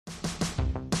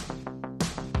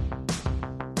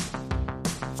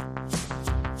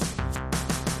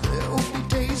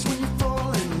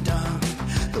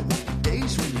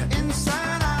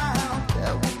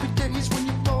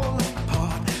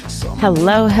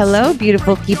Hello, hello,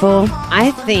 beautiful people.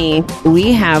 I think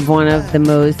we have one of the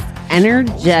most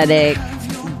energetic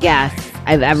guests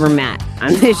I've ever met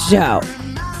on this show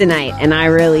tonight. And I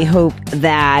really hope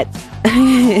that,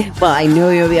 well, I know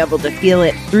you'll be able to feel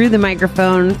it through the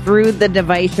microphone, through the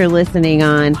device you're listening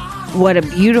on. What a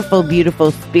beautiful, beautiful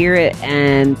spirit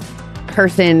and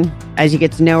person. As you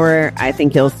get to know her, I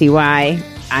think you'll see why.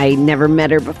 I never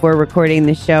met her before recording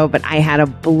the show, but I had a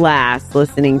blast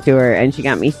listening to her and she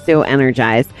got me so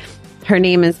energized. Her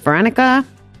name is Veronica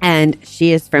and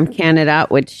she is from Canada,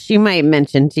 which she might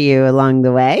mention to you along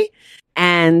the way.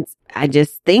 And I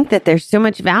just think that there's so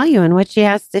much value in what she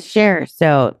has to share.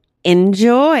 So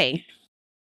enjoy.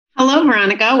 Hello,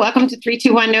 Veronica. Welcome to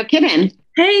 321 No Kidding.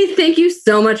 Hey, thank you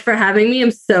so much for having me.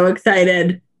 I'm so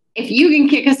excited. If you can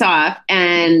kick us off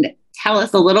and tell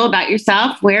us a little about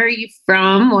yourself. Where are you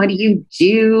from? What do you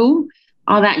do?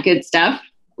 All that good stuff.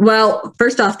 Well,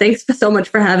 first off, thanks so much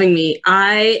for having me.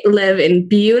 I live in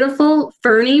beautiful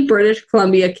Fernie, British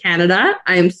Columbia, Canada.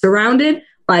 I am surrounded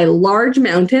by large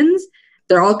mountains.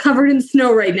 They're all covered in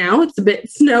snow right now. It's a bit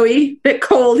snowy, a bit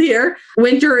cold here.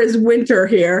 Winter is winter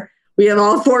here. We have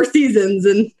all four seasons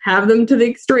and have them to the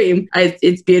extreme.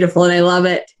 It's beautiful and I love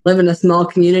it. Live in a small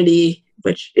community,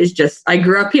 which is just, I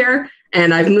grew up here.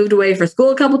 And I've moved away for school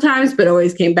a couple times, but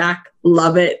always came back.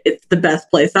 Love it. It's the best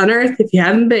place on earth. If you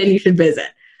haven't been, you should visit.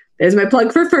 There's my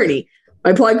plug for Fernie.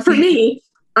 My plug for me.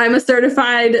 I'm a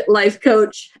certified life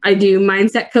coach. I do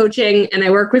mindset coaching and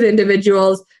I work with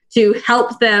individuals to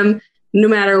help them no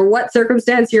matter what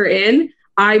circumstance you're in.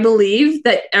 I believe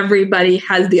that everybody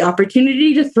has the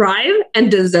opportunity to thrive and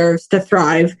deserves to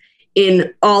thrive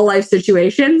in all life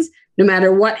situations, no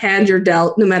matter what hand you're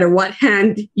dealt, no matter what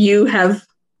hand you have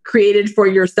created for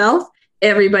yourself.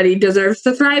 Everybody deserves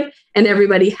to thrive and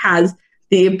everybody has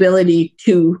the ability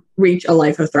to reach a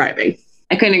life of thriving.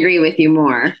 I couldn't agree with you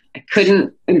more.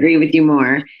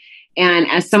 And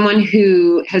as someone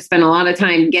who has spent a lot of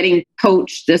time getting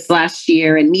coached this last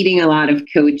year and meeting a lot of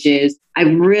coaches, I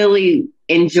really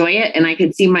enjoy it. And I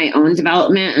can see my own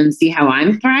development and see how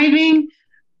I'm thriving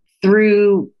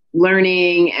through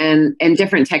learning and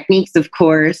different techniques, of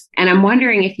course. And I'm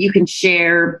wondering if you can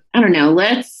share, I don't know,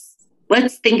 let's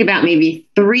think about maybe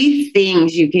 3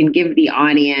 things you can give the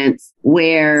audience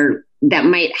where that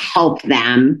might help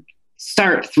them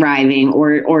start thriving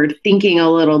or thinking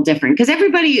a little different. Because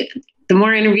everybody, the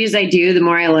more interviews I do, the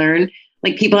more I learn,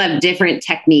 like people have different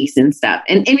techniques and stuff.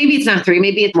 And maybe it's not 3,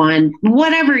 maybe it's 1,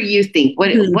 whatever you think.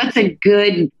 What's a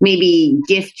good maybe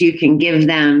gift you can give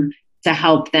them to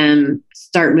help them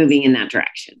start moving in that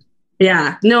direction?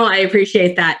 Yeah, no, I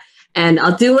appreciate that. And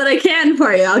I'll do what I can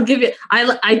for you. I'll give you,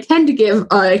 I tend to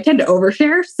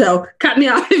overshare. So cut me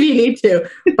off if you need to,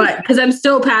 but because I'm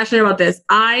so passionate about this,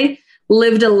 I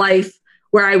lived a life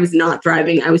where I was not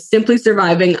thriving. I was simply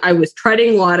surviving. I was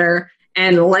treading water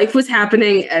and life was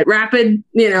happening at rapid,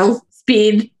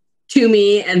 speed to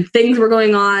me and things were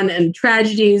going on and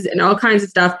tragedies and all kinds of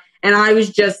stuff. And I was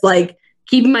just like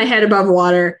keeping my head above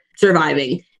water,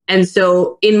 surviving. And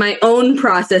so in my own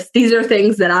process, these are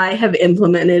things that I have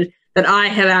implemented, that I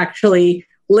have actually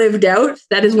lived out.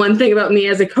 That is one thing about me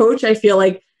as a coach. I feel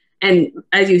like, and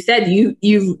as you said,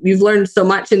 you've learned so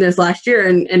much in this last year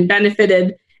and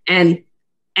benefited. And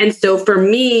so for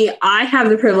me, I have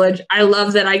the privilege. I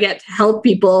love that I get to help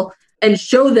people and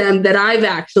show them that I've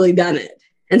actually done it.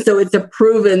 And so it's a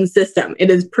proven system. It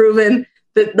is proven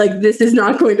that like this is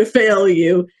not going to fail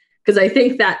you. Because I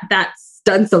think that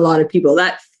stunts a lot of people.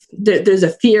 That there's a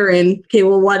fear in, okay,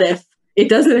 well, what if it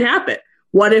doesn't happen?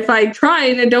 What if I try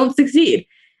and I don't succeed?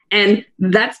 And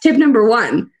that's tip number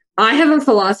 1. I have a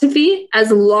philosophy.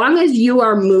 As long as you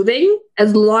are moving,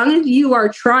 as long as you are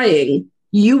trying,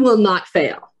 you will not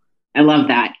fail. I love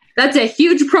that. That's a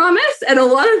huge promise. And a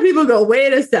lot of people go,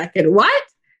 wait a second, what?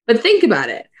 But think about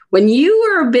it. When you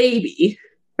were a baby,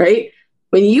 right?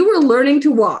 When you were learning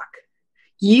to walk,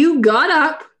 you got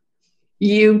up,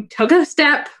 you took a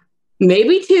step,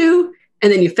 maybe 2,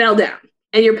 and then you fell down.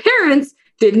 And your parents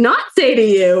did not say to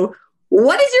you,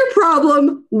 what is your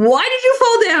problem? Why did you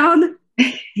fall down?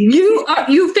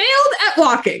 You failed at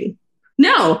walking.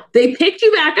 No, they picked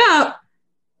you back up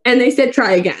and they said,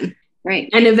 try again. Right.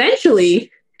 And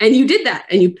eventually, and you did that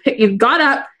and you got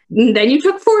up and then you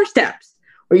took 4 steps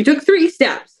or you took 3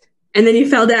 steps and then you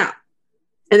fell down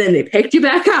and then they picked you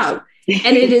back up.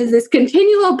 And it is this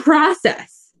continual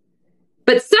process.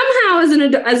 But somehow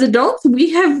as adults,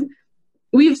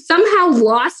 we've somehow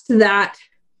lost that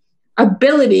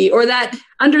ability or that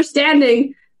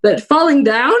understanding that falling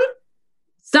down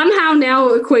somehow now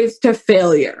equates to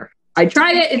failure. I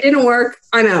tried it, it didn't work,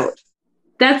 I'm out.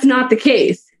 That's not the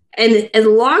case. And as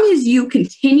long as you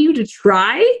continue to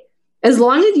try, as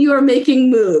long as you are making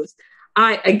moves,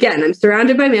 I'm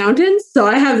surrounded by mountains, so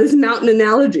I have this mountain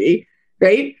analogy,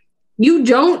 right? You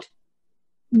don't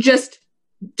just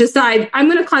decide, I'm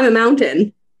going to climb a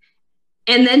mountain,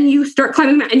 and then you start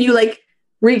climbing and you like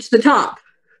reach the top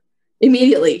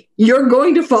immediately. You're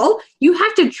going to fall. You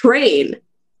have to train,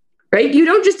 right? You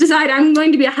don't just decide, I'm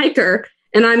going to be a hiker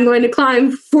and I'm going to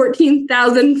climb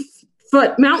 14,000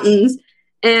 foot mountains,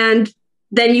 and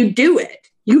then you do it.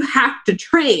 You have to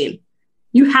train.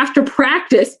 You have to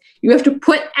practice. You have to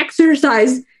put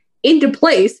exercise into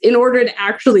place in order to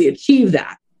actually achieve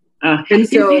that. And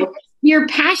so your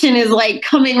passion is like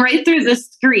coming right through the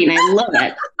screen. I love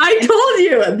it. I told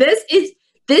you,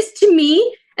 this to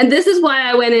me, and this is why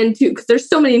I went into, because there's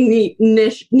so many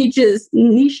niches.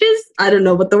 I don't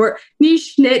know what the word,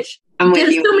 niche. There's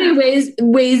so many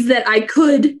ways that I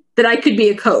could be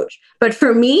a coach. But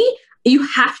for me, you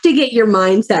have to get your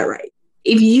mindset right.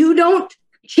 If you don't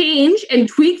change and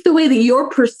tweak the way that you're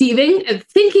perceiving and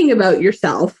thinking about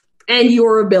yourself and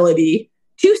your ability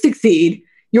to succeed,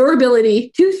 your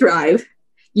ability to thrive,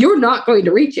 you're not going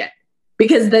to reach it.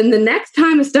 Because then the next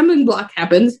time a stumbling block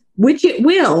happens, which it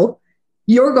will,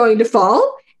 you're going to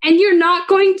fall and you're not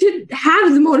going to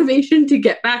have the motivation to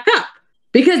get back up.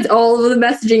 Because all of the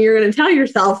messaging you're going to tell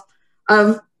yourself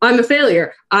of, I'm a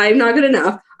failure, I'm not good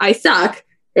enough, I suck,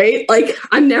 right? Like,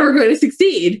 I'm never going to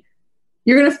succeed.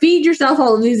 You're going to feed yourself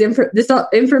all of this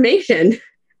information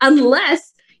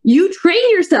unless you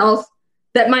train yourself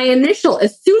that my initial,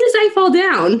 as soon as I fall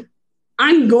down,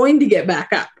 I'm going to get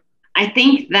back up. I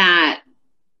think that,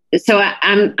 so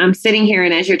I'm sitting here,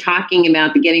 and as you're talking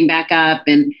about the getting back up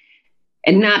and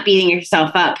not beating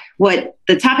yourself up, what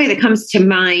the topic that comes to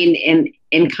mind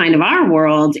in kind of our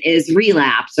world is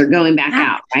relapse or going back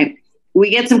out, right?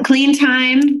 We get some clean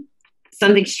time,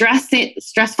 something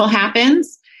stressful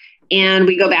happens, and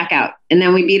we go back out, and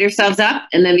then we beat ourselves up.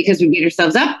 And then because we beat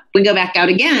ourselves up, we go back out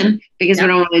again because we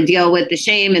don't want to deal with the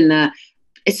shame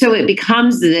so it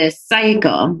becomes this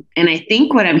cycle. And I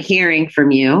think what I'm hearing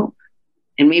from you,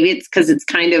 and maybe it's because it's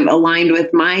kind of aligned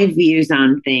with my views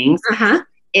on things,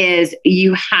 is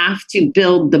you have to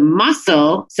build the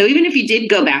muscle. So even if you did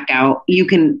go back out, you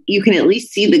can at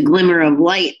least see the glimmer of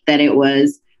light that it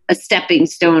was a stepping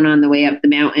stone on the way up the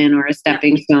mountain, or a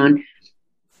stepping stone.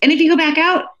 And if you go back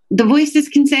out, the voices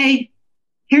can say,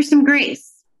 here's some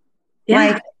grace.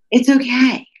 Yeah. Like, it's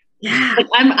okay. Yeah. Like,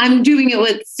 I'm doing it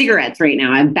with cigarettes right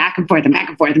now. I'm back and forth and back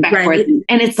and forth and back and forth.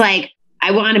 And it's like,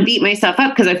 I want to beat myself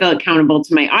up because I feel accountable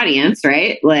to my audience,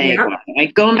 right?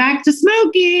 Like going back to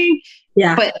smoking.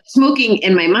 Yeah. But smoking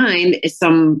in my mind is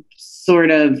some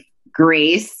sort of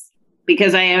grace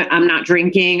because I'm not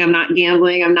drinking, I'm not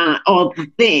gambling, I'm not all the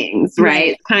things,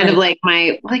 right? Kind of like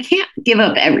I can't give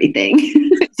up everything.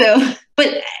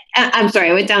 But I'm sorry,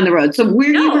 I went down the road. So where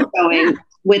you were going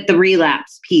with the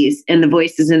relapse piece and the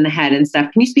voices in the head and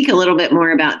stuff, can you speak a little bit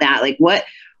more about that? Like what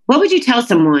would you tell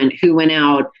someone who went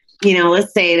out,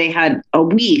 let's say they had a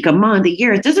week, a month, a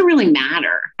year, it doesn't really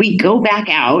matter. We go back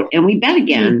out and we bet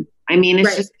again. I mean,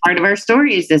 it's just part of our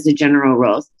stories as a general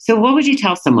rule. So what would you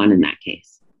tell someone in that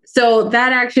case? So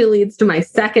that actually leads to my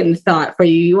second thought for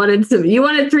you. You wanted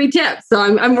 3 tips.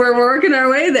 So we're working our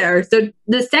way there. So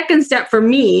the second step for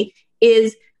me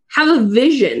is have a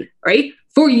vision, right?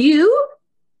 For you,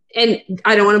 and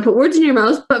I don't want to put words in your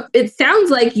mouth, but it sounds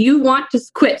like you want to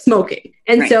quit smoking.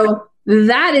 And so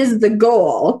that is the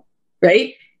goal,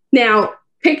 right? Now,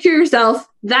 picture yourself,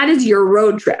 that is your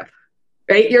road trip,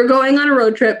 right? You're going on a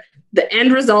road trip. The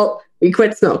end result, we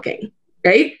quit smoking,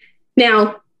 right?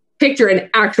 Now, picture an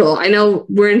actual, I know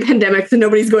we're in pandemics and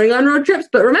nobody's going on road trips,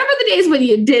 but remember the days when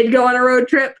you did go on a road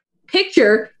trip?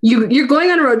 Picture you're going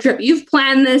on a road trip. You've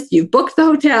planned this. You've booked the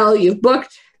hotel. You've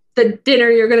booked the dinner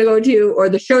you're going to go to, or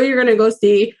the show you're going to go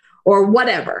see, or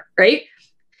whatever, right?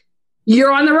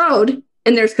 You're on the road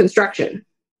and there's construction.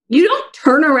 You don't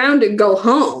turn around and go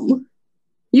home.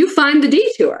 You find the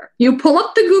detour. You pull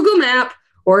up the Google map,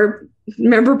 or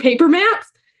remember paper maps,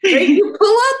 right? You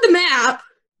pull out the map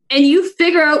and you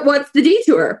figure out what's the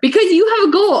detour because you have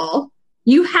a goal.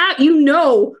 You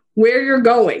know where you're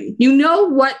going. You know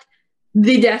what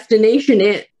the destination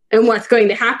is and what's going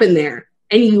to happen there.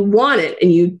 And you want it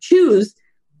and you choose,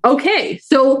 okay,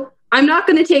 so I'm not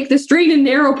going to take the straight and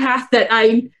narrow path that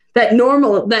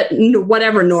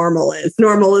whatever normal is.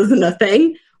 Normal isn't a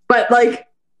thing, but like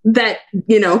that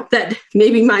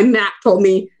maybe my map told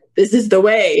me this is the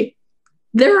way.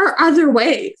 There are other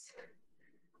ways.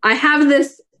 I have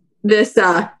this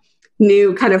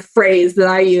new kind of phrase that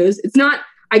I use. It's not,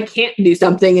 I can't do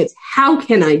something. It's how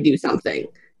can I do something?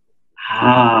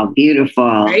 Oh, beautiful.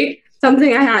 Right? something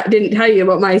didn't tell you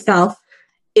about myself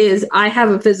is I have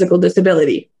a physical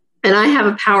disability, and I have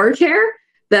a power chair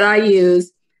that I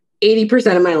use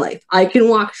 80% of my life. I can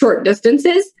walk short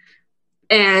distances.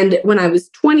 And when I was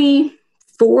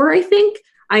 24, I think,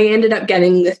 I ended up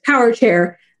getting this power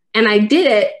chair. And I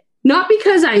did it not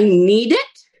because I need it,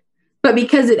 but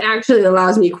because it actually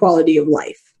allows me quality of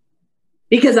life.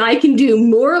 Because I can do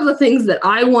more of the things that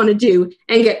I want to do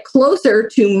and get closer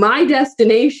to my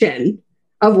destination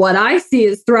of what I see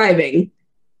as thriving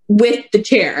with the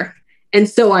chair. And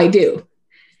so I do.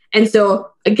 And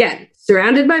so, again,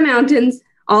 surrounded by mountains,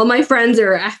 all my friends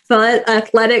are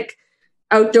athletic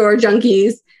outdoor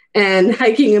junkies and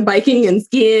hiking and biking and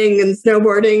skiing and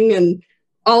snowboarding and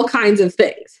all kinds of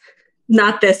things.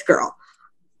 Not this girl.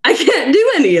 I can't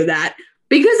do any of that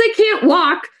because I can't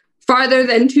walk farther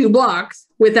than 2 blocks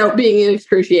without being in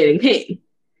excruciating pain.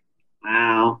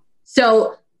 Wow.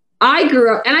 So I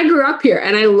grew up here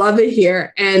and I love it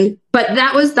here. But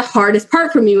that was the hardest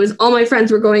part for me, was all my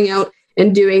friends were going out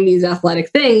and doing these athletic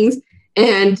things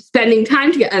and spending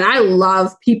time together. And I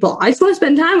love people. I just want to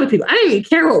spend time with people. I don't even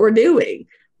care what we're doing,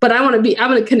 but I want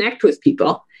to connect with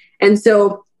people. And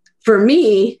so for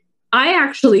me, I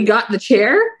actually got the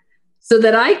chair so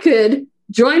that I could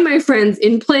join my friends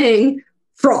in playing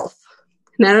Frolf.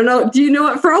 And I don't know, do you know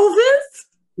what Frolf is?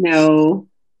 No.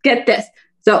 Get this.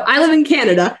 So I live in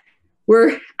Canada.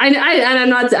 I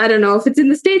don't know if it's in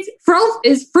the States. Frolf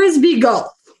is Frisbee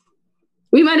golf.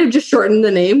 We might have just shortened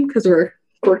the name because we're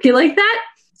quirky like that.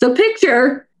 So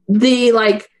picture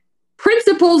the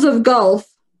principles of golf,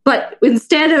 but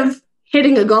instead of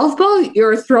hitting a golf ball,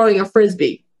 you're throwing a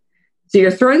Frisbee. So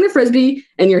you're throwing the Frisbee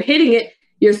and you're hitting it.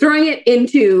 You're throwing it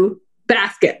into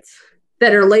baskets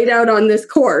that are laid out on this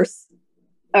course.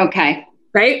 Okay.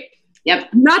 Right? Yep.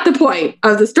 Not the point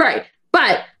of the story.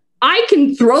 But I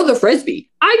can throw the Frisbee.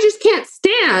 I just can't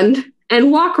stand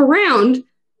and walk around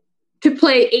to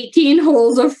play 18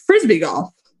 holes of Frisbee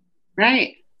golf.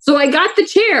 Right. So I got the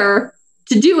chair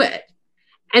to do it.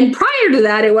 And prior to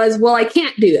that, it was, well, I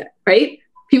can't do that, right?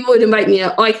 People would invite me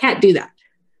out. Oh, I can't do that.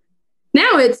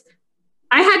 Now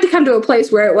I had to come to a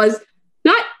place where it was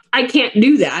not, I can't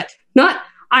do that. Not,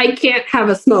 I can't have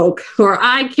a smoke, or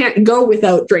I can't go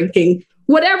without drinking,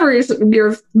 whatever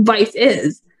your vice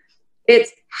is.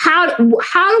 It's how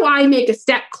do I make a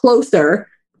step closer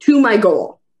to my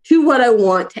goal, to what I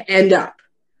want to end up,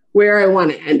 where I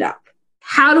want to end up.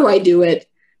 How do I do it?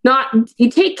 Not, you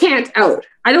take can't out.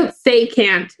 I don't say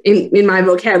can't in my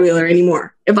vocabulary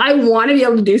anymore. If I want to be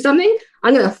able to do something,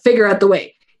 I'm going to figure out the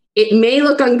way. It may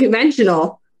look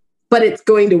unconventional, but it's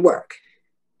going to work.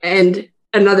 And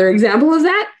another example of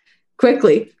that,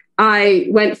 quickly, I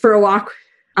went for a walk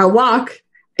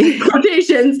in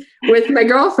quotations with my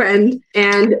girlfriend,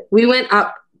 and we went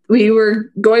up. We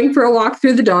were going for a walk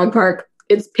through the dog park.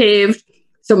 It's paved,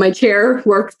 so my chair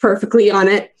works perfectly on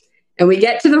it. And we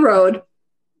get to the road,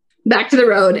 back to the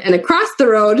road, and across the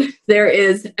road, there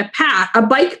is a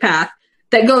bike path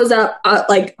that goes up a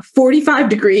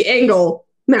 45-degree angle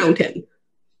mountain.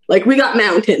 Like, we got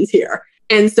mountains here.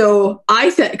 And so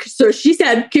she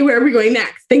said, okay, where are we going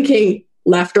next? Thinking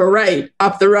left or right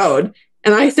up the road.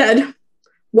 And I said,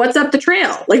 what's up the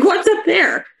trail? Like, what's up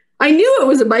there? I knew it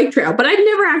was a bike trail, but I'd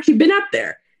never actually been up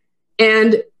there.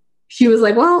 And she was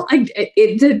like, well,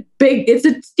 it's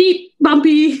a steep,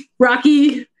 bumpy,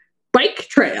 rocky bike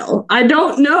trail. I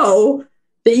don't know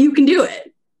that you can do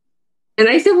it. And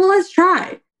I said, well, let's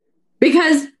try.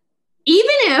 Because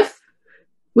even if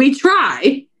we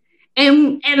try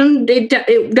and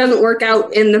it doesn't work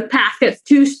out and the path gets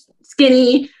too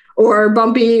skinny or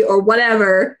bumpy or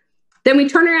whatever, then we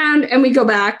turn around and we go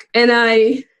back and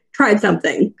I tried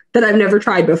something that I've never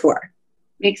tried before.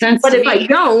 Makes sense. But if I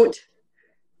don't,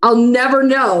 I'll never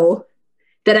know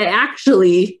that I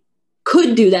actually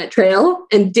could do that trail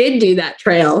and did do that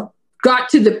trail, got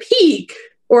to the peak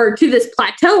or to this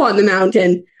plateau on the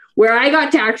mountain where I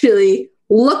got to actually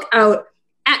look out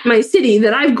at my city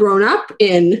that I've grown up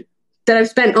in, that I've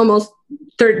spent almost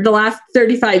the last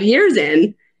 35 years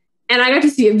in. And I got to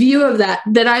see a view of that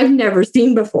I've never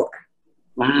seen before.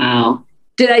 Wow.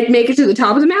 Did I make it to the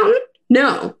top of the mountain?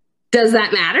 No. Does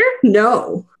that matter?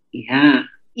 No. Yeah.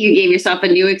 You gave yourself a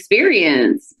new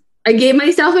experience. I gave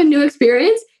myself a new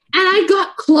experience and I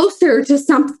got closer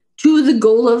to the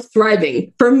goal of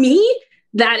thriving. For me,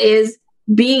 that is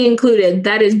being included.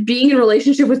 That is being in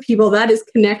relationship with people. That is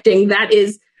connecting. That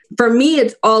is, for me,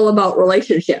 it's all about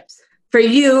relationships. For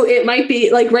you, it might be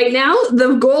like right now,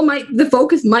 the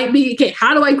focus might be, okay,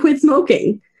 how do I quit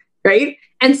smoking? Right?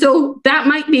 And so that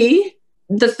might be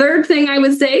the third thing I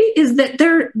would say is that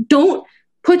don't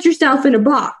put yourself in a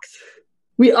box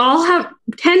we all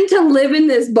tend to live in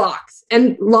this box.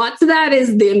 And lots of that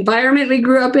is the environment we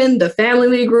grew up in, the family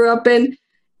we grew up in.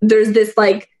 There's this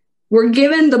like, we're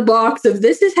given the box of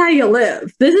this is how you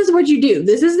live. This is what you do.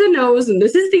 This is the no's and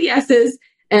this is the yeses.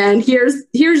 And here's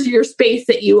your space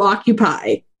that you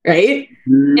occupy. Right.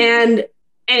 Mm-hmm.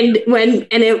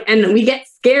 And we get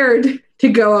scared to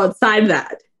go outside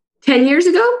that. 10 years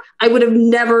ago, I would have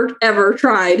never, ever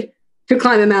tried to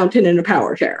climb a mountain in a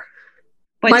power chair.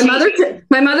 My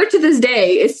mother to this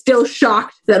day is still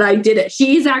shocked that I did it.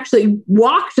 She's actually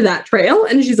walked that trail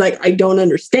and she's like, I don't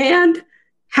understand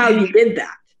how you did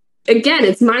that. Again,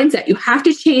 it's mindset. You have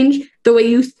to change the way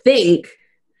you think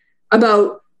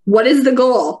about what is the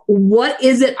goal? What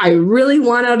is it I really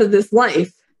want out of this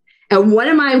life? And what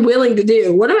am I willing to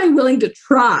do? What am I willing to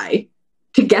try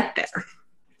to get there?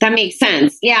 That makes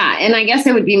sense. Yeah. And I guess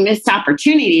it would be missed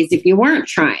opportunities if you weren't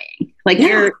trying. Like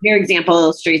your example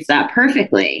illustrates that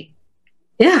perfectly.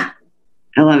 Yeah.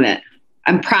 I love it.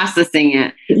 I'm processing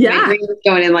it. Yeah. My brain is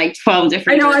going in like 12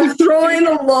 different. I know I'm throwing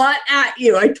a lot at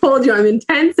you. I told you I'm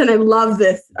intense and I love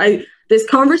this. This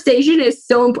conversation is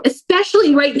so important,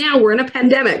 especially right now. We're in a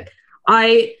pandemic.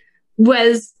 I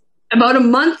was about a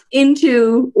month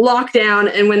into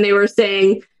lockdown, and when they were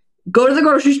saying, go to the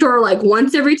grocery store like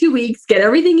once every 2 weeks, get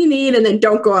everything you need, and then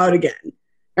don't go out again.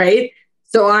 Right.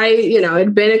 So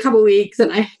it'd been a couple weeks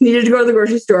and I needed to go to the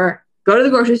grocery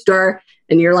store,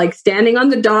 and you're like standing on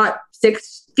the dot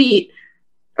 6 feet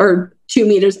or 2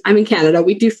 meters. I'm in Canada.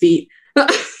 We do feet.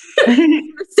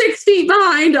 6 feet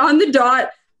behind on the dot,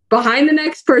 behind the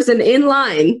next person in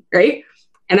line. Right.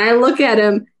 And I look at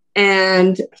him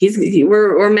and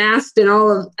we're masked and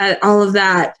all of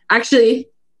that. Actually,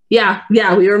 yeah,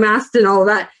 we were masked and all of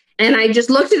that. And I just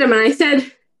looked at him and I said,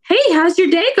 hey, how's your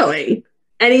day going?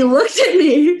 And he looked at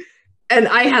me, and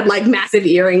I had like massive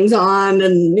earrings on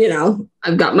and,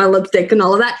 I've got my lipstick and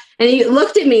all of that. And he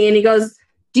looked at me and he goes,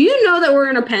 do you know that we're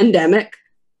in a pandemic?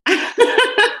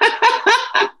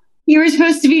 You were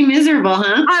supposed to be miserable,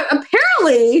 huh?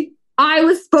 Apparently, I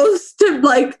was supposed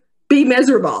to be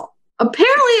miserable. Apparently,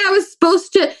 I was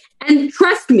supposed to, and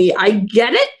trust me, I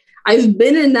get it. I've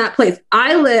been in that place.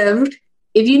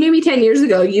 If you knew me 10 years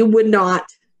ago, you would not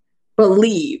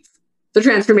believe the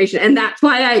transformation. And that's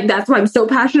why I'm so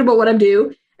passionate about what I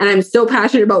do. And I'm so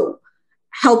passionate about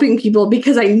helping people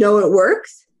because I know it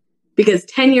works. Because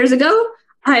 10 years ago,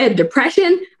 I had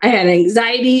depression, I had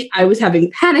anxiety, I was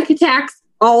having panic attacks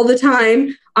all the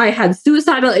time. I had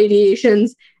suicidal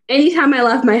ideations anytime I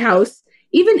left my house,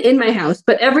 even in my house.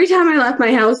 But every time I left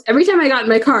my house, every time I got in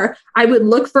my car, I would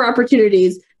look for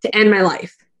opportunities to end my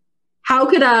life. How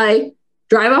could I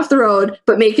drive off the road,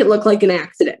 but make it look like an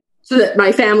accident so that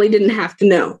my family didn't have to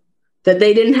know, that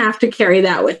they didn't have to carry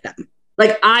that with them?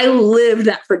 Like, I lived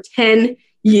that for 10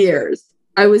 years.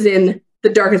 I was in the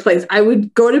darkest place. I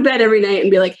would go to bed every night and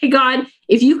be like, hey, God,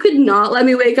 if you could not let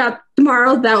me wake up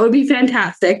tomorrow, that would be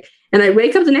fantastic. And I'd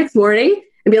wake up the next morning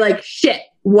and be like, shit,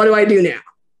 what do I do now?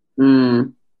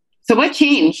 So what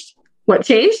changed? What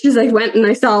changed is I went and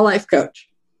I saw a life coach.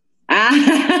 I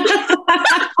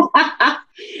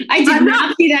did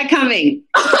not see that coming.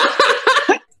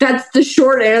 That's the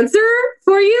short answer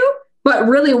for you. But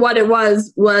really what it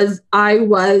was I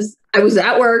was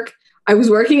at work. I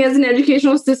was working as an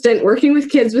educational assistant, working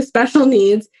with kids with special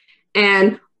needs.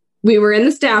 And we were in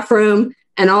the staff room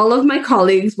and all of my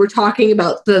colleagues were talking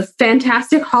about the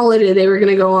fantastic holiday they were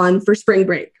going to go on for spring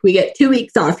break. We get 2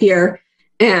 weeks off here.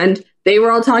 And they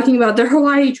were all talking about their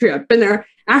Hawaii trip and their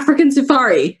African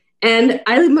safari. And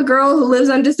I'm a girl who lives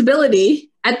on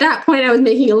disability. At that point, I was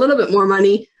making a little bit more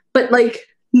money, but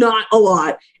not a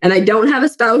lot. And I don't have a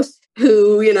spouse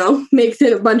who, makes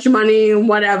it a bunch of money and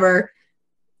whatever.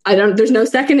 There's no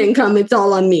second income. It's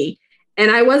all on me.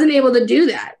 And I wasn't able to do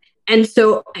that. And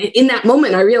so in that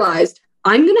moment, I realized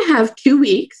I'm going to have 2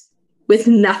 weeks with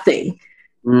nothing.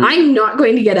 I'm not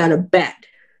going to get out of bed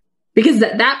because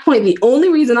at that point, the only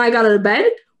reason I got out of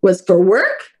bed was for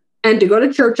work and to go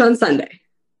to church on Sunday.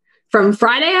 From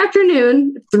Friday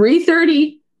afternoon,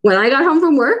 3:30, when I got home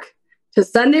from work, to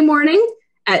Sunday morning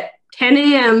at 10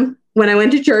 a.m. when I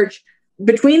went to church,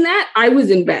 between that, I was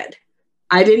in bed.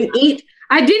 I didn't eat.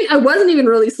 I wasn't even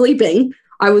really sleeping.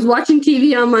 I was watching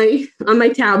TV on my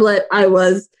tablet. I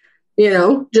was,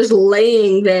 just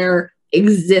laying there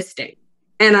existing.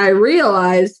 And I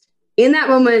realized in that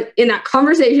moment, in that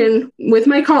conversation with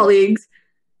my colleagues,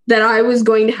 that I was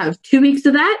going to have 2 weeks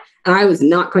of that and I was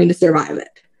not going to survive it.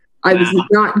 I was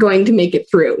not going to make it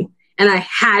through. And I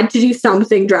had to do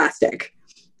something drastic,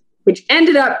 which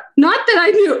ended up, not that I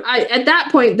knew, at that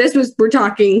point, we're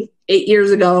talking 8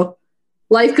 years ago,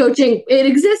 life coaching, it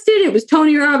existed. It was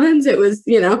Tony Robbins. It was,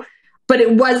 but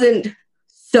it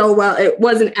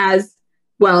wasn't as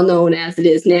well known as it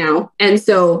is now. And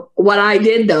so what I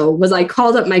did though was I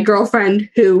called up my girlfriend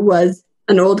who was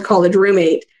an old college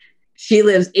roommate. She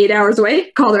lives 8 hours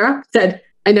away, called her up, said,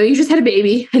 I know you just had a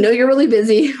baby. I know you're really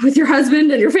busy with your husband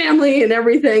and your family and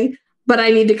everything, but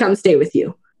I need to come stay with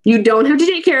you. You don't have to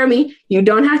take care of me. You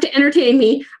don't have to entertain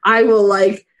me. I will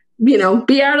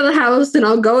be out of the house and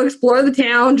I'll go explore the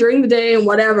town during the day and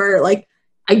whatever. Like,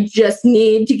 I just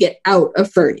need to get out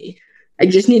of Fernie. I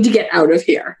just need to get out of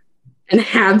here and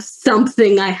have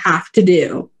something I have to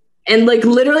do. And like,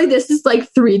 literally, this is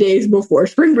like 3 days before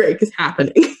spring break is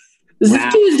happening. This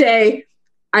is Tuesday.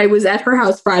 I was at her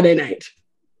house Friday night.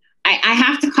 I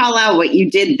have to call out what you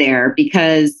did there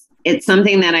because it's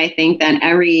something that I think that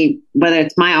whether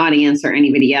it's my audience or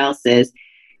anybody else's,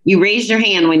 you raised your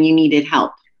hand when you needed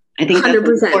help. I think that's 100%.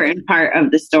 An important part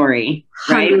of the story,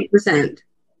 right? 100%.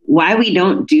 Why we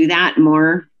don't do that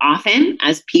more often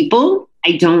as people,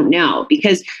 I don't know.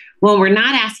 Because when we're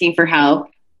not asking for help,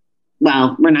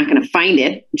 well, we're not going to find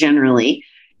it generally.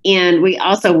 And we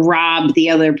also rob the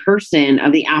other person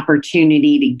of the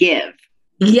opportunity to give.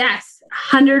 Yes,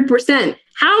 100%.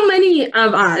 How many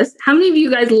of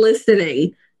you guys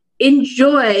listening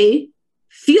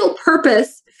feel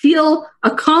purpose, feel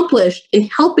accomplished in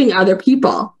helping other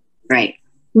people? Right.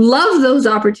 Love those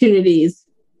opportunities,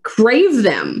 crave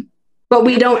them, but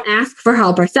we don't ask for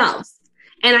help ourselves.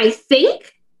 And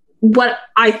what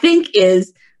I think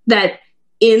is that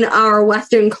in our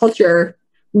Western culture,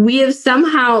 we have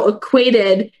somehow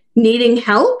equated needing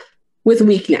help with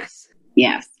weakness.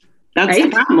 Yes, that's the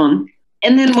problem.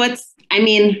 And then what's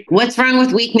wrong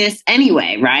with weakness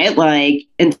anyway, right? Like,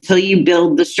 until you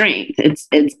build the strength,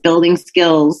 it's building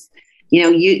skills.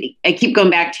 I keep going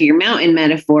back to your mountain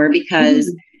metaphor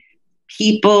because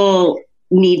people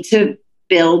need to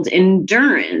build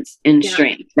endurance and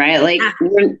strength, right? Like,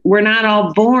 we're not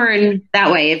all born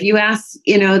that way. If you ask,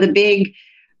 the big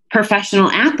professional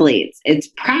athletes, it's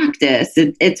practice,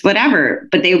 it's whatever,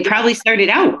 but they probably started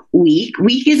out weak.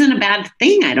 Weak isn't a bad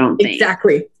thing, I don't think.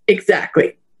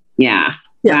 Exactly. Yeah.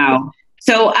 Wow.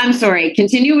 So I'm sorry.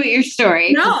 Continue with your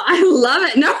story. No, I love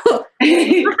it. No, I don't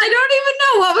even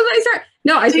know. What was I starting?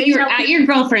 No, I think you're at your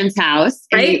girlfriend's house.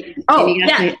 Right? So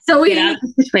so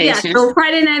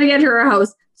Friday night I get to her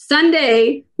house.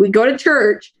 Sunday, we go to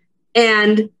church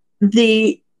and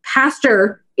the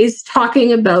pastor is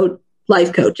talking about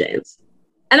life coaches.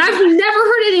 And I've never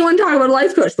heard anyone talk about a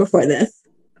life coach before this.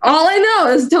 All I know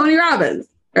is Tony Robbins,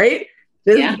 right?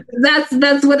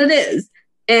 That's what it is.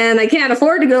 And I can't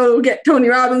afford to go get Tony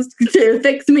Robbins to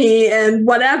fix me and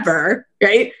whatever,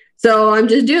 right? So I'm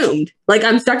just doomed. Like,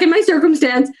 I'm stuck in my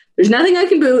circumstance. There's nothing I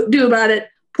can do about it.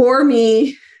 Poor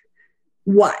me.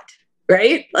 What?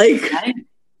 Right? Like,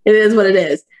 It is what it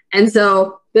is. And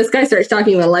so this guy starts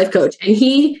talking about a life coach. And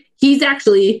he's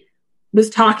actually was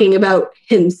talking about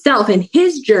himself and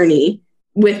his journey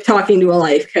with talking to a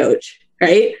life coach,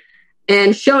 right?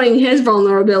 And showing his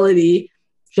vulnerability.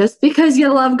 Just because you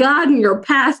love God and you're a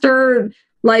pastor,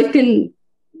 life can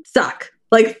suck.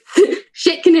 Like,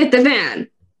 shit can hit the fan.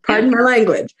 Pardon my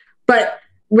language. But,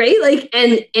 right? Like,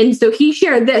 and so he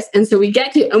shared this. And so we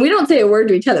get to, and we don't say a word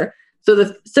to each other. So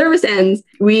the service ends,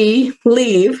 we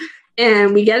leave,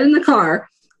 and we get in the car.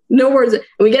 No words. And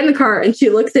we get in the car, and she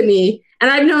looks at me.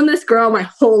 And I've known this girl my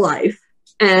whole life.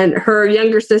 And her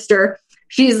younger sister,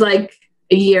 she's like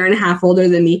a year and a half older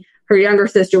than me. Her younger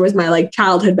sister was my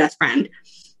childhood best friend.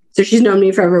 So she's known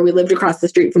me forever. We lived across the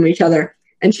street from each other.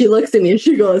 And she looks at me and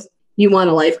she goes, "You want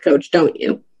a life coach, don't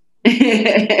you?" I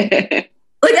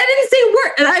didn't say a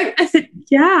word. And I said,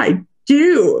 "Yeah, I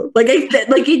do."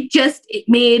 It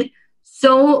made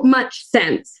so much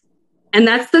sense. And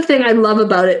that's the thing I love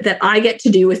about it that I get to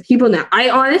do with people now. I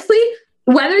honestly,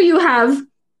 let's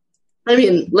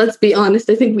be honest,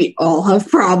 I think we all have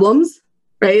problems,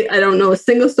 right? I don't know a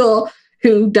single soul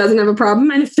who doesn't have a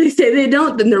problem. And if they say they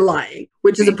don't, then they're lying,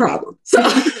 which is a problem. So,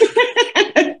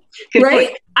 right?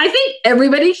 Point. I think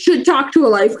everybody should talk to a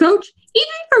life coach,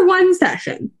 even for one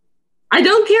session. I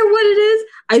don't care what it is.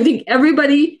 I think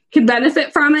everybody can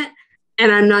benefit from it.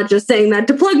 And I'm not just saying that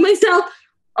to plug myself.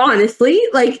 Honestly,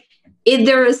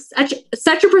 there is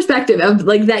such a perspective of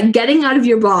that getting out of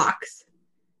your box.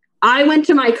 I went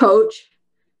to my coach,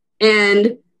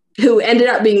 and who ended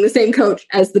up being the same coach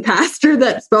as the pastor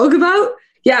that spoke about.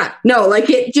 I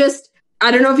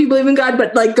don't know if you believe in God,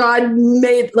 but God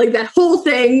made that whole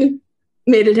thing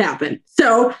made it happen.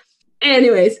 So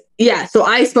anyways, so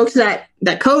I spoke to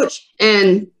that coach,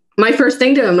 and my first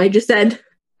thing to him, I just said,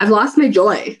 "I've lost my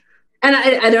joy." And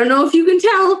I don't know if you can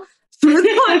tell through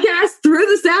the podcast, through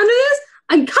the sound of this,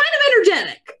 I'm kind of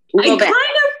energetic. I kind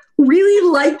of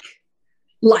really like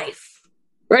life,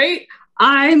 right?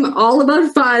 I'm all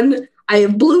about fun. I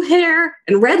have blue hair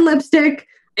and red lipstick.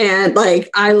 And like,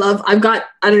 I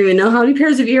don't even know how many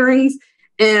pairs of earrings.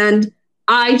 And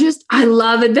I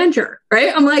love adventure,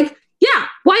 right? I'm like, yeah,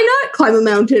 why not climb a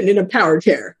mountain in a power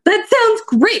chair? That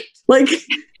sounds great. Like,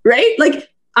 right? Like,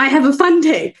 I have a fun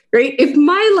take, right? If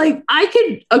I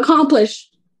could accomplish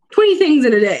 20 things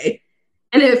in a day.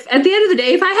 And if at the end of the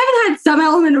day, if I haven't had some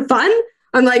element of fun,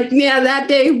 I'm like, yeah, that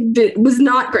day was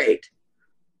not great.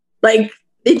 Like,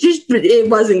 it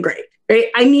wasn't great, right?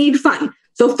 I need fun.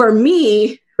 So for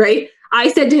me, right,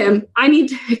 I said to him, I need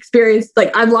to experience,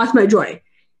 like, I've lost my joy.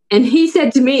 And he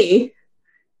said to me,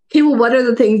 okay, well, what are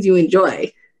the things you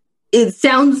enjoy? It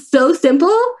sounds so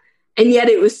simple, and yet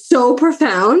it was so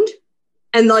profound.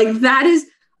 And like, that is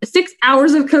 6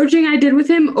 hours of coaching I did with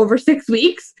him over 6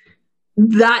 weeks.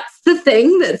 That's the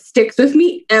thing that sticks with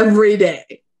me every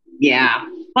day. Yeah.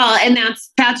 Well, and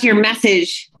that's your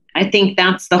message. I think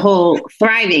that's the whole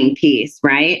thriving piece,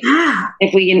 right? Yeah.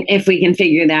 If we can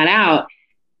figure that out.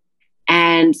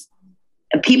 And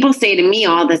people say to me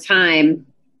all the time,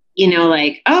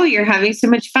 like, oh, you're having so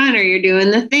much fun, or you're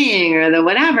doing the thing or the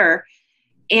whatever.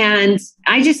 And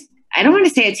I don't want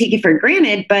to say I take it for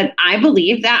granted, but I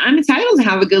believe that I'm entitled to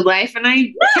have a good life, and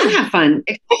I can have fun,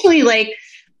 especially like,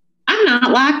 I'm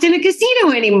not locked in a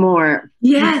casino anymore.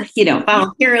 Yes.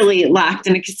 Voluntarily locked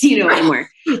in a casino anymore.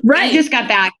 Right. I just got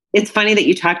back. It's funny that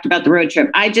you talked about the road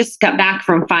trip. I just got back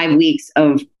from 5 weeks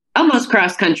of almost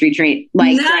cross-country train.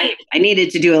 Like, nice. I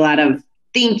needed to do a lot of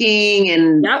thinking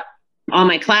and all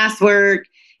my classwork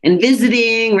and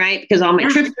visiting, right? Because all my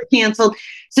trips were canceled.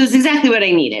 So it's exactly what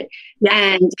I needed. Yeah.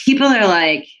 And people are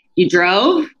like, you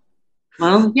drove?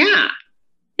 Well, yeah.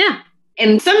 Yeah.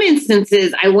 In some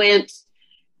instances, I went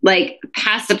like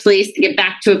past a place to get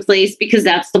back to a place because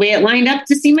that's the way it lined up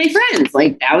to see my friends.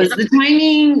 Like, that was the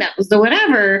timing, that was the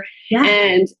whatever. Yeah.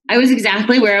 And I was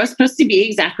exactly where I was supposed to be,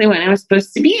 exactly when I was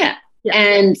supposed to be at. Yeah.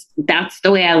 And that's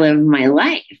the way I live my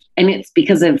life. And it's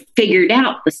because I've figured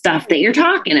out the stuff that you're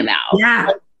talking about. Yeah.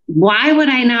 Like, why would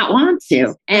I not want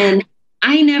to? And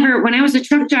when I was a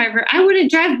truck driver, I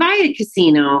wouldn't drive by a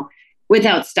casino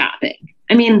without stopping.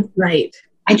 I mean, right.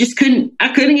 I couldn't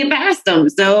get past them.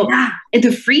 So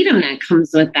the freedom that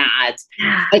comes with that,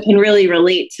 I can really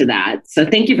relate to that. So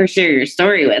thank you for sharing your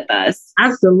story with us.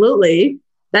 Absolutely.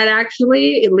 That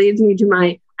actually, it leads me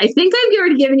to I think I've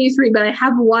already given you 3, but I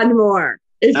have one more,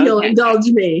 if you'll indulge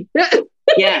me.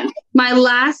 Yeah. My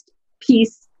last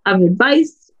piece of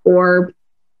advice, or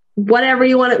whatever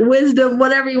you want, wisdom,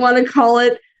 whatever you want to call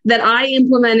it, that I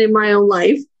implement in my own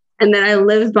life and that I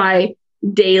live by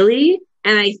daily.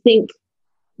 And I think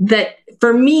that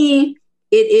for me,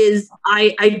 it is,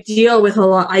 I deal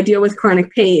with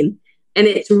chronic pain, and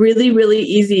it's really, really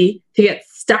easy to get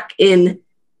stuck in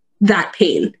that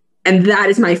pain. And that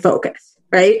is my focus,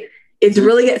 right? It's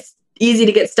really easy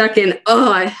to get stuck in,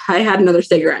 I had another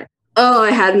cigarette. Oh,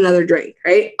 I had another drink,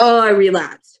 right? Oh, I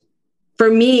relapsed. For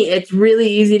me, it's really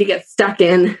easy to get stuck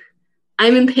in,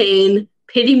 I'm in pain,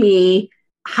 pity me.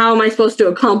 How am I supposed to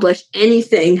accomplish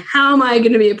anything? How am I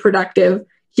going to be a productive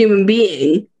human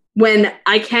being when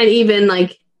I can't even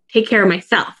take care of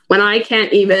myself? When I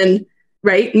can't even,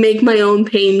 make my own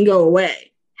pain go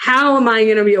away? How am I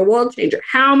going to be a world changer?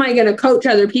 How am I going to coach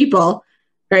other people?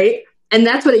 Right? And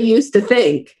that's what I used to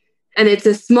think. And it's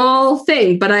a small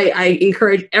thing, but I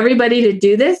encourage everybody to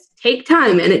do this. Take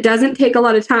time, and it doesn't take a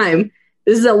lot of time.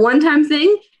 This is a one-time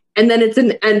thing, and then it's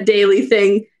a daily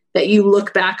thing that you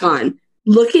look back on.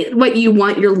 Look at what you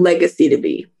want your legacy to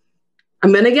be.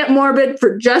 I'm going to get morbid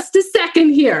for just a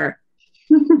second here.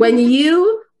 When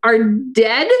you are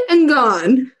dead and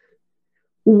gone,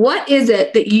 what is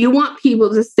it that you want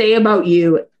people to say about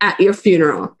you at your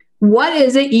funeral? What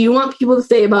is it you want people to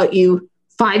say about you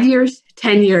 5 years,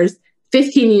 10 years,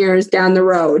 15 years down the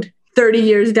road, 30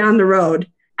 years down the road,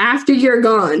 after you're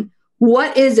gone?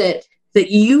 What is it that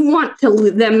you want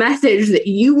the message that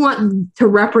you want to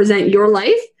represent your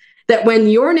life, that when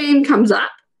your name comes up,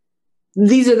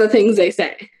 these are the things they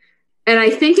say? And I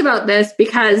think about this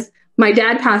because my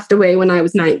dad passed away when I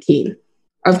was 19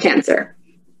 of cancer.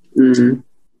 Mm-hmm.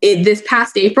 This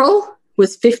past April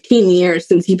was 15 years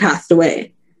since he passed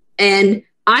away. And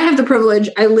I have the privilege,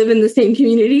 I live in the same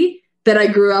community that I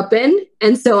grew up in.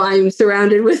 And so I'm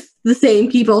surrounded with the same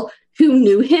people who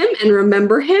knew him and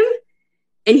remember him.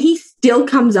 And he still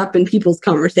comes up in people's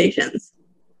conversations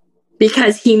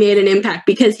because he made an impact,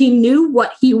 because he knew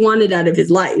what he wanted out of his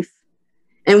life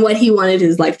and what he wanted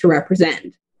his life to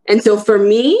represent. And so for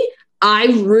me, I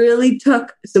really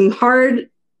took some hard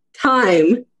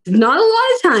time, not a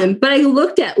lot of time, but I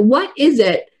looked at what is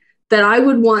it that I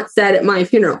would want said at my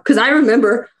funeral? Because I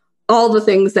remember all the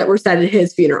things that were said at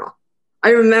his funeral. I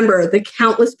remember the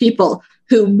countless people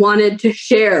who wanted to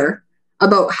share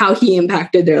about how he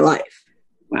impacted their life.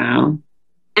 Wow.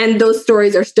 And those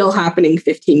stories are still happening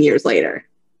 15 years later.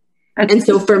 And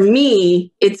so for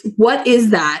me, it's what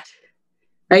is that,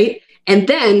 right? And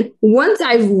then once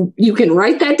you can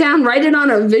write that down, write it on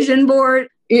a vision board,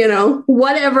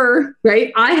 whatever,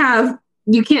 right?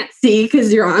 You can't see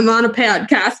because I'm on a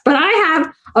podcast, but I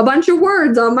have a bunch of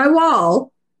words on my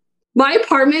wall. My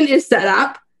apartment is set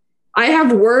up. I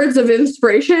have words of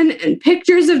inspiration and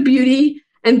pictures of beauty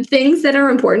and things that are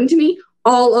important to me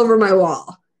all over my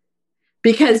wall.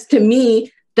 Because to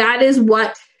me, that is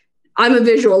what I'm a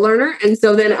visual learner. And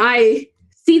so then I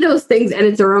see those things and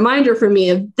it's a reminder for me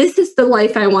of this is the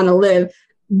life I want to live.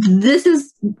 This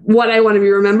is what I want to be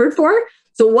remembered for.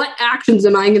 So what actions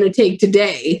am I going to take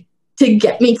today to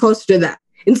get me closer to that?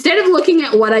 Instead of looking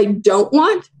at what I don't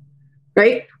want,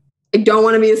 right? I don't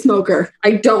want to be a smoker.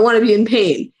 I don't want to be in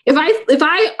pain. If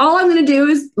I all I'm going to do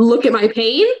is look at my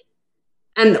pain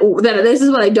and that this is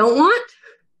what I don't want,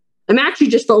 I'm actually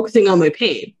just focusing on my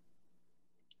pain.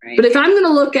 Right. But if I'm going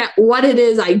to look at what it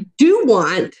is I do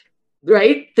want,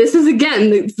 right? This is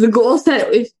again, the goal set.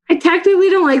 I technically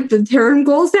don't like the term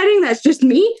goal setting. That's just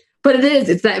me, but it is.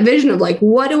 It's that vision of like,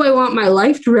 what do I want my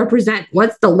life to represent?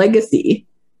 What's the legacy?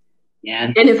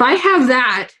 Yeah. And if I have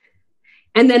that,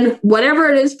 and then whatever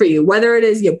it is for you, whether it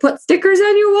is you put stickers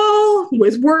on your wall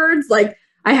with words, like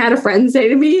I had a friend say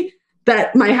to me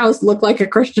that my house looked like a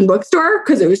Christian bookstore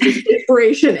because it was just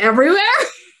inspiration everywhere.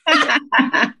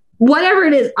 Whatever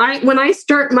it is, when I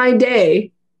start my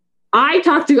day, I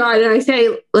talk to God and I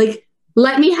say, like,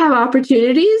 let me have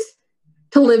opportunities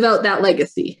to live out that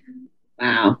legacy.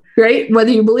 Wow. Right?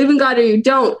 Whether you believe in God or you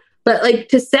don't, but like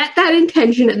to set that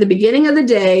intention at the beginning of the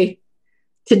day,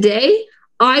 today,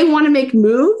 I want to make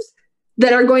moves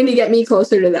that are going to get me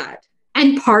closer to that.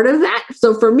 And part of that,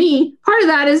 so for me, part of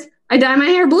that is I dye my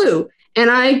hair blue and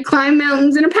I climb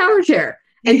mountains in a power chair.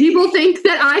 And people think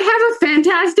that I have a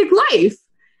fantastic life.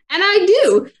 And I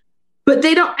do. But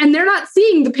they don't, and they're not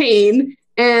seeing the pain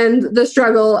and the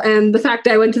struggle and the fact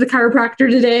I went to the chiropractor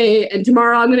today and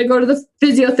tomorrow I'm going to go to the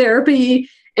physiotherapy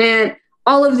and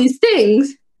all of these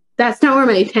things. That's not where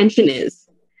my attention is.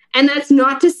 And that's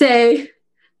not to say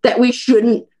that we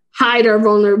shouldn't hide our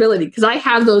vulnerability, because I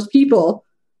have those people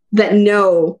that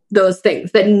know those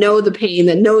things, that know the pain,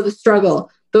 that know the struggle.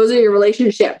 Those are your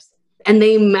relationships and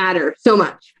they matter so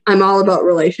much. I'm all about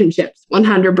relationships,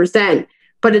 100%.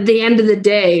 But at the end of the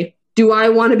day, do I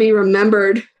want to be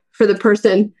remembered for the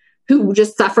person who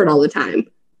just suffered all the time?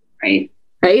 Right.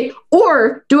 Right?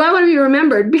 Or do I want to be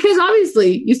remembered? Because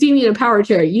obviously you see me in a power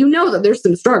chair, you know that there's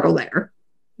some struggle there.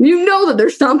 You know that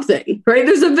there's something, right?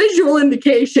 There's a visual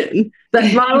indication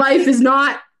that my life is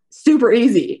not super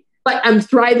easy, but I'm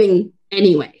thriving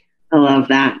anyway. I love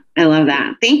that. I love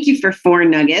that. Thank you for 4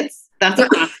 nuggets. That's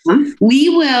awesome. We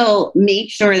will make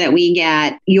sure that we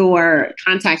get your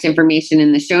contact information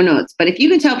in the show notes. But if you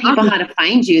can tell people how to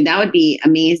find you, that would be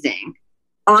amazing.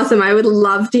 Awesome. I would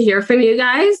love to hear from you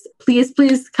guys. Please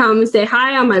come say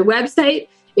hi. On my website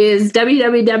is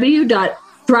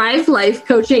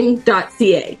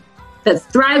www.thrivelifecoaching.ca. That's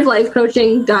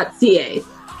thrivelifecoaching.ca.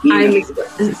 I'm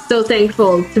so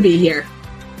thankful to be here.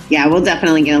 Yeah, we'll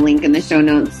definitely get a link in the show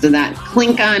notes so that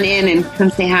click on in and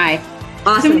come say hi.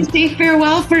 Awesome. So we say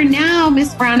farewell for now,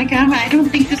 Miss Veronica. I don't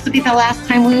think this will be the last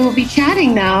time we will be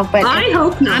chatting now, but I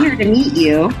hope it's an honor to meet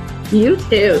you. You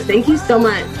too. Thank you so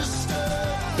much.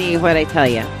 See what I tell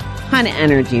you. Ton of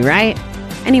energy, right?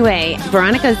 Anyway,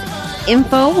 Veronica's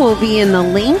info will be in the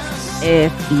link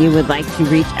if you would like to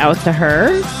reach out to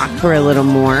her, talk to her a little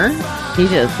more. She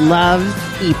just loves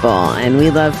people, and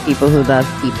we love people who love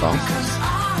people.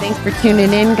 Thanks for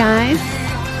tuning in, guys.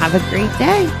 Have a great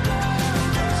day.